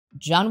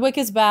John Wick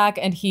is back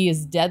and he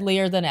is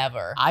deadlier than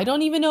ever. I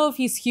don't even know if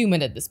he's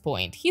human at this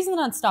point. He's an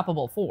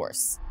unstoppable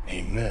force.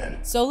 Amen.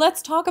 So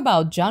let's talk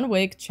about John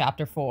Wick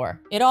Chapter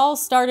 4. It all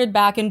started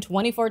back in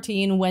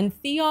 2014 when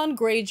Theon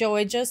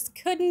Greyjoy just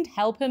couldn't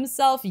help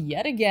himself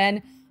yet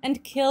again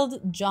and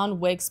killed John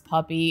Wick's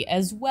puppy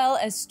as well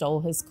as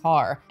stole his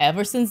car.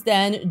 Ever since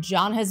then,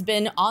 John has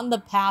been on the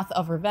path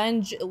of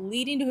revenge,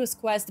 leading to his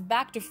quest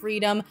back to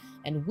freedom,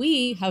 and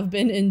we have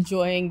been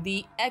enjoying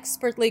the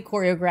expertly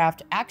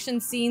choreographed action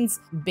scenes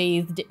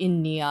bathed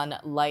in neon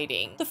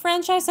lighting. The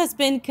franchise has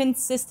been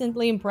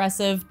consistently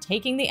impressive,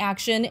 taking the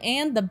action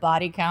and the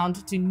body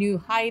count to new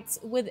heights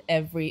with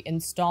every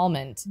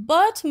installment.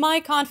 But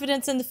my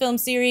confidence in the film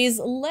series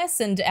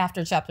lessened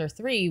after Chapter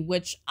 3,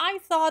 which I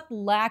thought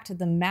lacked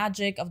the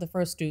magic of the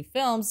first two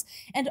films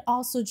and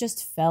also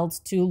just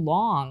felt too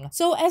long.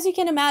 So as you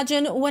can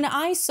imagine, when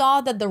I saw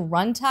that the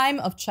runtime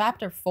of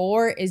Chapter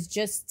 4 is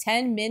just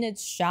 10 minutes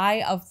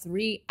shy of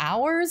 3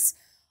 hours,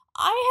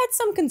 I had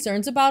some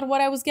concerns about what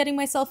I was getting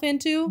myself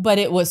into, but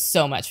it was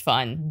so much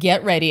fun.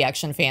 Get ready,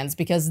 action fans,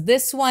 because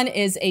this one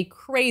is a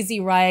crazy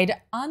ride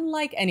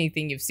unlike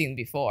anything you've seen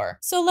before.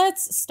 So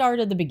let's start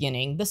at the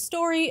beginning. The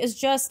story is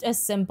just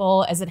as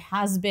simple as it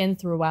has been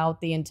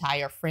throughout the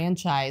entire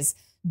franchise.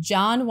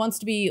 John wants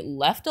to be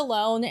left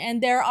alone,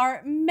 and there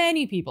are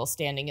many people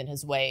standing in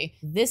his way.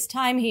 This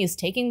time, he is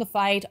taking the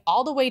fight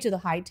all the way to the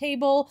high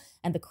table,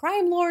 and the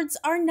crime lords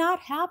are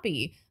not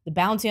happy. The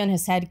bounty on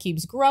his head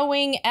keeps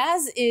growing,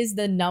 as is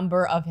the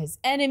number of his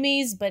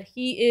enemies, but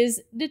he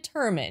is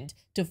determined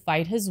to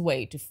fight his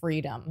way to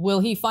freedom. Will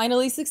he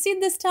finally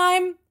succeed this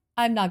time?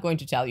 I'm not going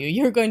to tell you.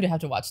 You're going to have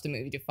to watch the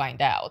movie to find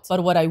out.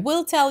 But what I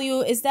will tell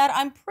you is that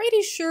I'm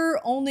pretty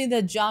sure only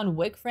the John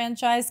Wick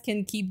franchise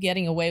can keep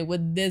getting away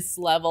with this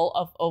level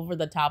of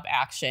over-the-top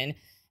action.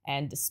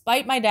 And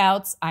despite my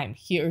doubts, I'm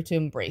here to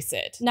embrace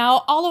it.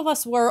 Now, all of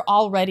us were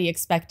already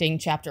expecting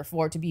Chapter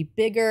 4 to be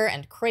bigger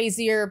and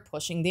crazier,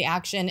 pushing the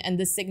action and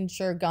the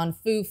signature gun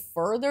fu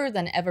further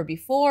than ever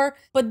before,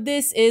 but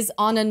this is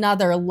on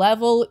another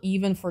level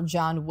even for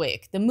John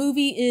Wick. The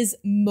movie is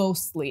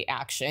mostly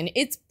action.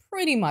 It's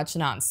pretty much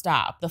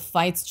nonstop. The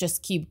fights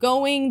just keep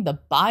going, the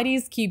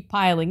bodies keep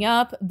piling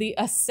up, the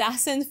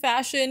assassin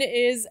fashion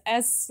is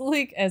as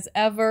slick as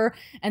ever,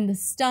 and the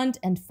stunt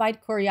and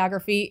fight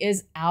choreography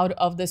is out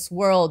of this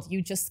world.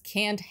 You just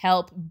can't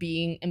help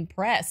being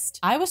impressed.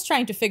 I was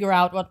trying to figure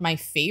out what my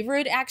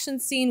favorite action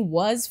scene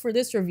was for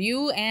this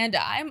review, and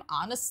I'm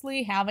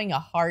honestly having a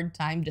hard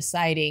time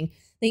deciding.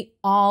 They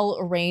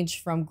all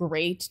range from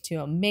great to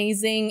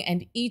amazing,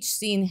 and each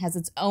scene has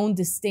its own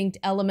distinct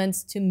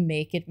elements to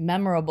make it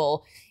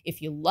memorable.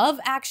 If you love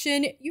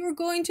action, you're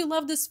going to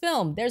love this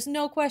film. There's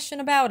no question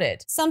about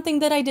it. Something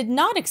that I did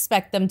not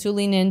expect them to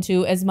lean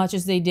into as much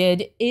as they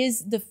did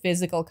is the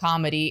physical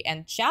comedy,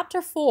 and Chapter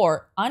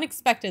 4,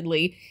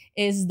 unexpectedly,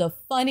 is the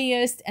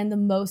funniest and the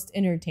most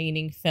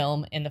entertaining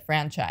film in the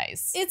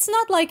franchise. It's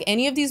not like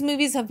any of these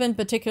movies have been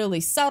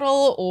particularly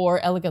subtle or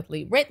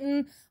elegantly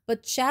written,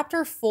 but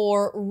Chapter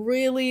 4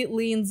 really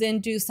leans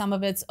into some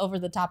of its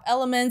over-the-top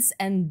elements,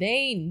 and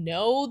they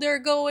know they're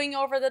going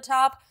over the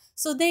top,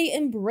 so they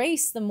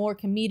embrace the more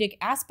comedic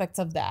aspects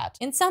of that.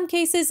 In some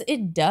cases,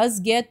 it does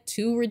get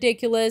too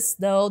ridiculous,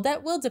 though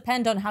that will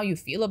depend on how you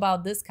feel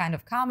about this kind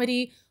of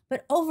comedy,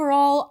 but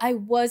overall, I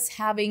was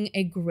having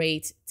a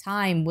great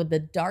time with the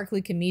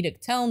darkly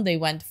comedic tone they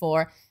went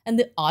for, and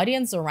the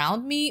audience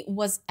around me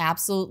was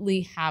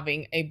absolutely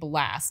having a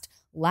blast.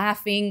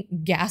 Laughing,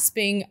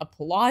 gasping,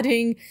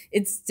 applauding.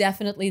 It's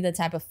definitely the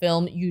type of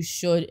film you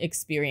should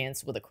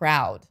experience with a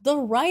crowd. The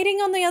writing,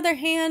 on the other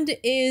hand,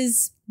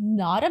 is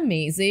not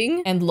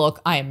amazing. And look,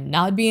 I am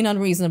not being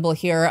unreasonable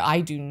here. I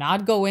do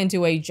not go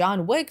into a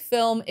John Wick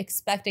film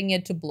expecting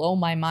it to blow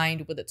my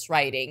mind with its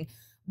writing.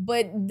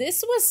 But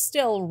this was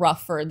still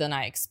rougher than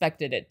I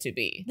expected it to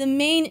be. The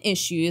main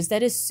issue is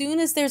that as soon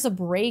as there's a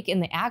break in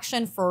the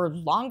action for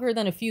longer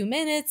than a few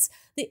minutes,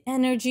 the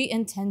energy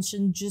and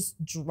tension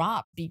just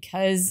drop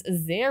because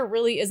there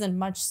really isn't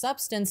much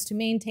substance to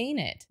maintain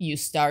it. You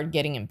start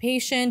getting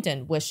impatient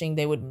and wishing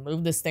they would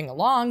move this thing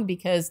along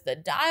because the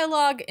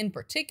dialogue in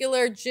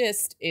particular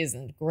just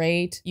isn't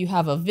great. You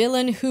have a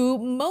villain who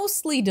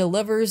mostly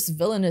delivers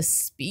villainous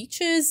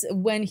speeches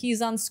when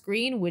he's on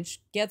screen, which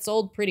gets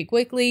old pretty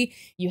quickly.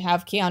 You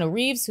have Keanu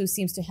Reeves, who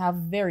seems to have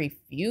very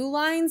few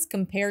lines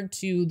compared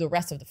to the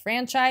rest of the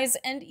franchise,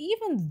 and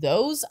even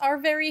those are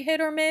very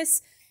hit or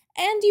miss.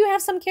 And you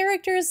have some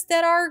characters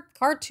that are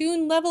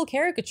cartoon-level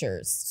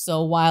caricatures.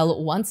 So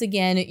while, once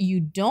again, you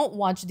don't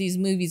watch these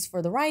movies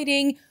for the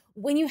writing,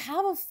 when you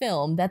have a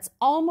film that's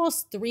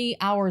almost 3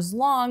 hours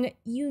long,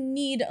 you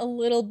need a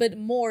little bit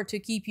more to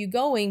keep you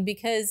going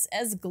because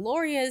as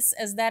glorious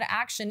as that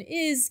action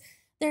is,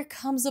 there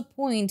comes a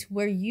point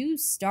where you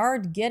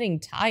start getting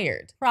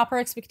tired. Proper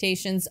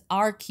expectations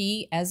are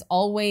key as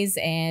always,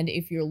 and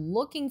if you're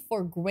looking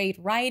for great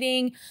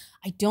writing,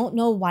 I don't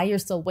know why you're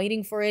still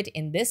waiting for it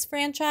in this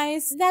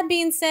franchise. That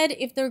being said,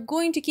 if they're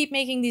going to keep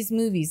making these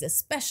movies,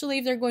 especially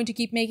if they're going to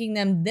keep making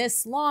them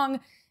this long,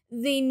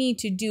 they need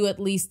to do at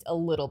least a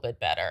little bit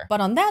better.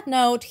 But on that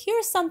note,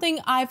 here's something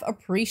I've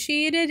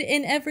appreciated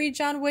in every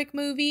John Wick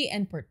movie,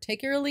 and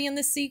particularly in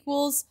the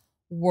sequels: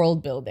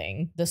 world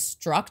building. The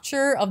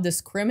structure of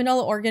this criminal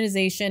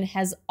organization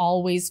has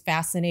always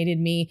fascinated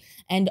me,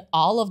 and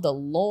all of the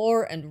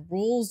lore and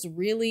rules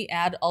really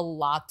add a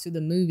lot to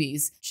the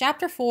movies.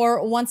 Chapter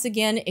 4 once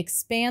again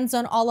expands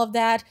on all of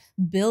that,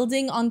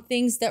 building on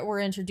things that were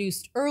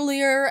introduced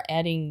earlier,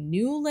 adding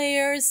new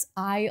layers.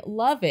 I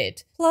love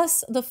it.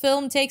 Plus, the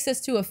film takes us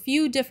to a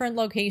few different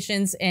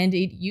locations and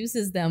it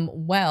uses them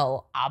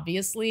well.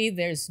 Obviously,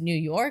 there's New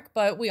York,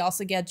 but we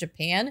also get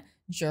Japan,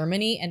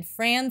 Germany, and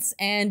France,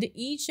 and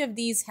each of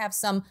these have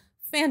some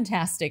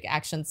fantastic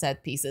action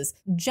set pieces.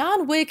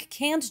 John Wick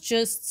can't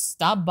just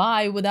stop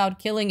by without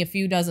killing a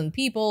few dozen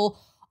people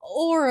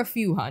or a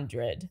few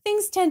hundred.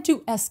 Things tend to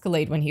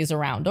escalate when he's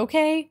around,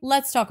 okay?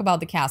 Let's talk about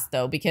the cast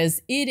though,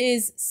 because it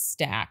is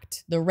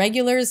stacked. The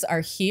regulars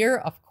are here,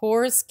 of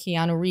course.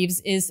 Keanu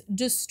Reeves is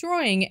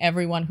destroying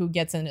everyone who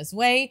gets in his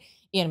way.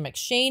 Ian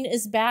McShane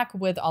is back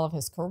with all of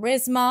his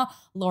charisma.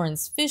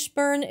 Lawrence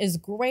Fishburne is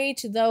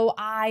great, though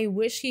I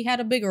wish he had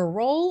a bigger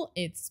role.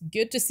 It's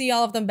good to see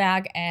all of them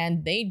back,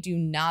 and they do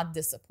not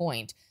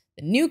disappoint.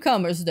 The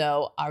newcomers,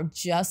 though, are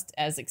just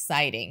as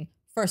exciting.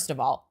 First of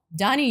all,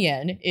 Donnie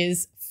Yen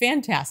is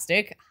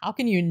fantastic. How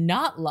can you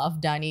not love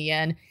Donnie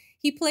Yen?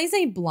 He plays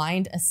a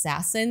blind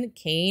assassin,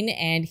 Kane,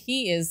 and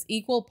he is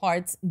equal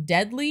parts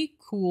deadly,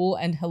 cool,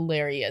 and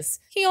hilarious.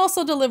 He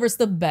also delivers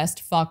the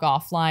best fuck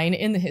off line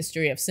in the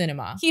history of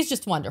cinema. He's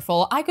just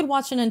wonderful. I could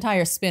watch an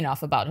entire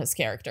spin-off about his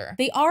character.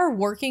 They are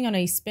working on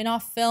a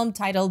spin-off film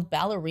titled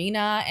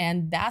Ballerina,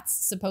 and that's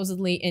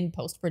supposedly in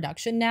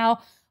post-production now.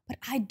 But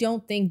I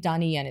don't think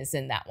Donnie Yen is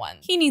in that one.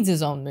 He needs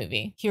his own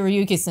movie.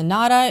 Hiroyuki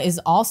Sanada is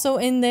also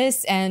in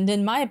this, and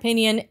in my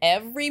opinion,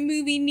 every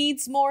movie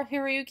needs more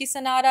Hiroyuki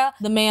Sanada.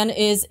 The man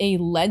is a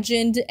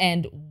legend,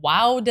 and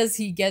wow, does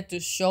he get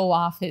to show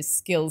off his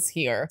skills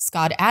here.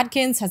 Scott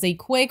Adkins has a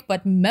quick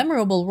but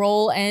memorable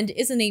role and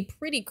is in a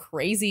pretty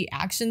crazy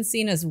action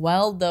scene as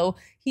well, though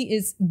he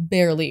is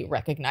barely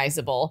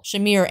recognizable.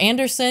 Shamir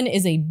Anderson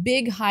is a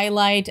big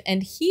highlight,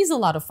 and he's a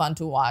lot of fun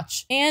to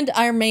watch. And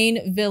our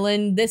main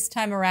villain this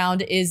time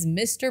around is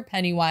Mr.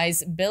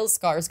 Pennywise, Bill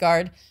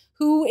Skarsgård,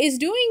 who is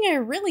doing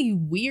a really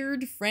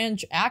weird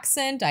French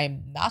accent.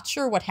 I'm not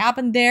sure what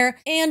happened there.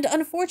 And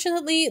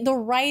unfortunately, the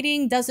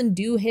writing doesn't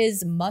do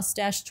his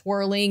mustache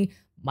twirling,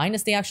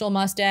 minus the actual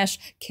mustache,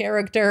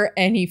 character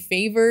any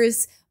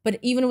favors. But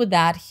even with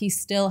that, he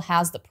still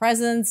has the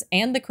presence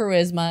and the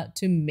charisma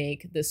to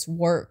make this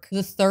work.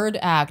 The third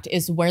act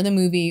is where the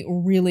movie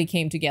really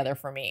came together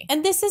for me.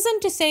 And this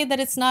isn't to say that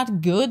it's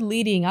not good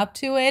leading up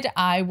to it.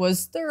 I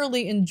was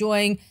thoroughly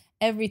enjoying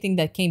everything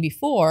that came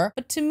before,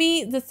 but to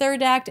me, the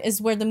third act is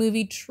where the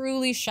movie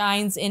truly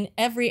shines in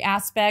every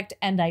aspect,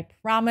 and I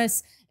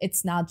promise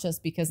it's not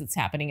just because it's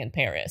happening in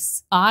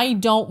Paris. I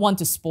don't want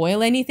to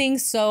spoil anything,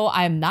 so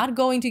I'm not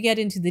going to get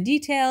into the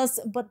details,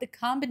 but the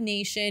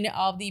combination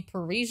of the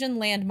Parisian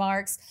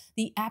landmarks,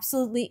 the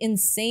absolutely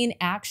insane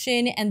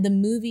action, and the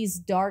movie's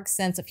dark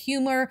sense of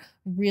humor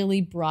really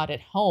brought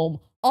it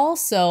home.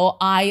 Also,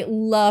 I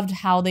loved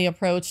how they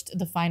approached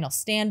the final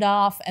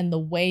standoff and the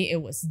way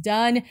it was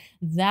done.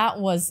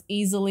 That was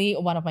easily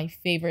one of my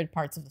favorite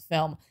parts of the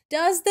film.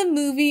 Does the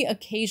movie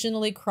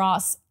occasionally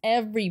cross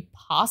every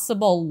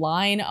possible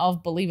line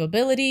of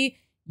believability?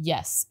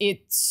 Yes,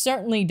 it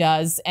certainly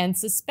does, and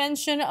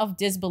suspension of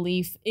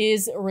disbelief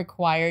is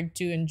required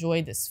to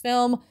enjoy this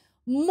film,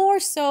 more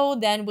so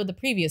than with the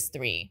previous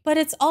three. But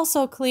it's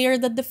also clear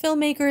that the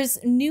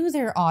filmmakers knew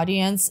their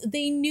audience,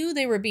 they knew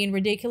they were being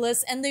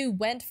ridiculous, and they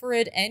went for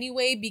it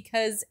anyway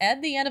because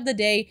at the end of the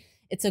day,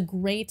 it's a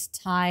great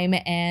time,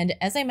 and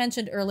as I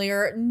mentioned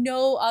earlier,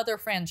 no other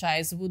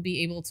franchise would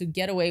be able to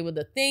get away with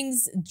the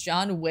things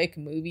John Wick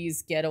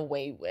movies get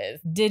away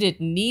with. Did it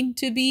need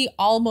to be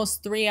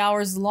almost 3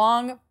 hours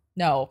long?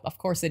 No, of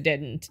course it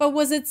didn't. But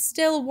was it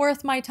still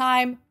worth my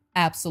time?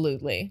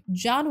 Absolutely.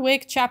 John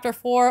Wick Chapter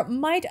 4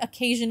 might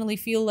occasionally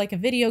feel like a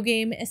video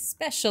game,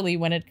 especially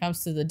when it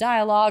comes to the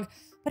dialogue,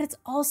 but it's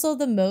also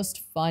the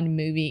most fun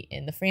movie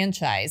in the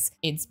franchise.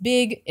 It's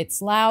big,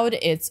 it's loud,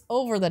 it's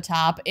over the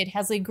top, it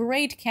has a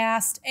great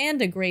cast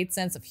and a great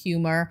sense of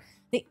humor.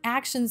 The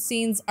action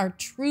scenes are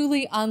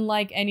truly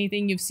unlike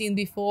anything you've seen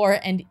before,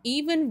 and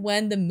even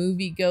when the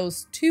movie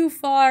goes too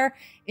far,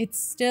 it's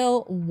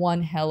still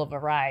one hell of a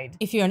ride.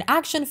 If you're an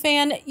action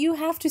fan, you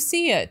have to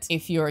see it.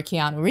 If you're a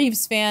Keanu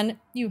Reeves fan,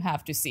 you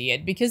have to see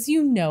it because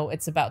you know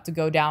it's about to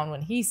go down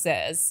when he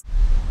says,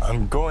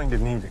 "I'm going to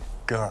need a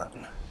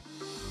gun."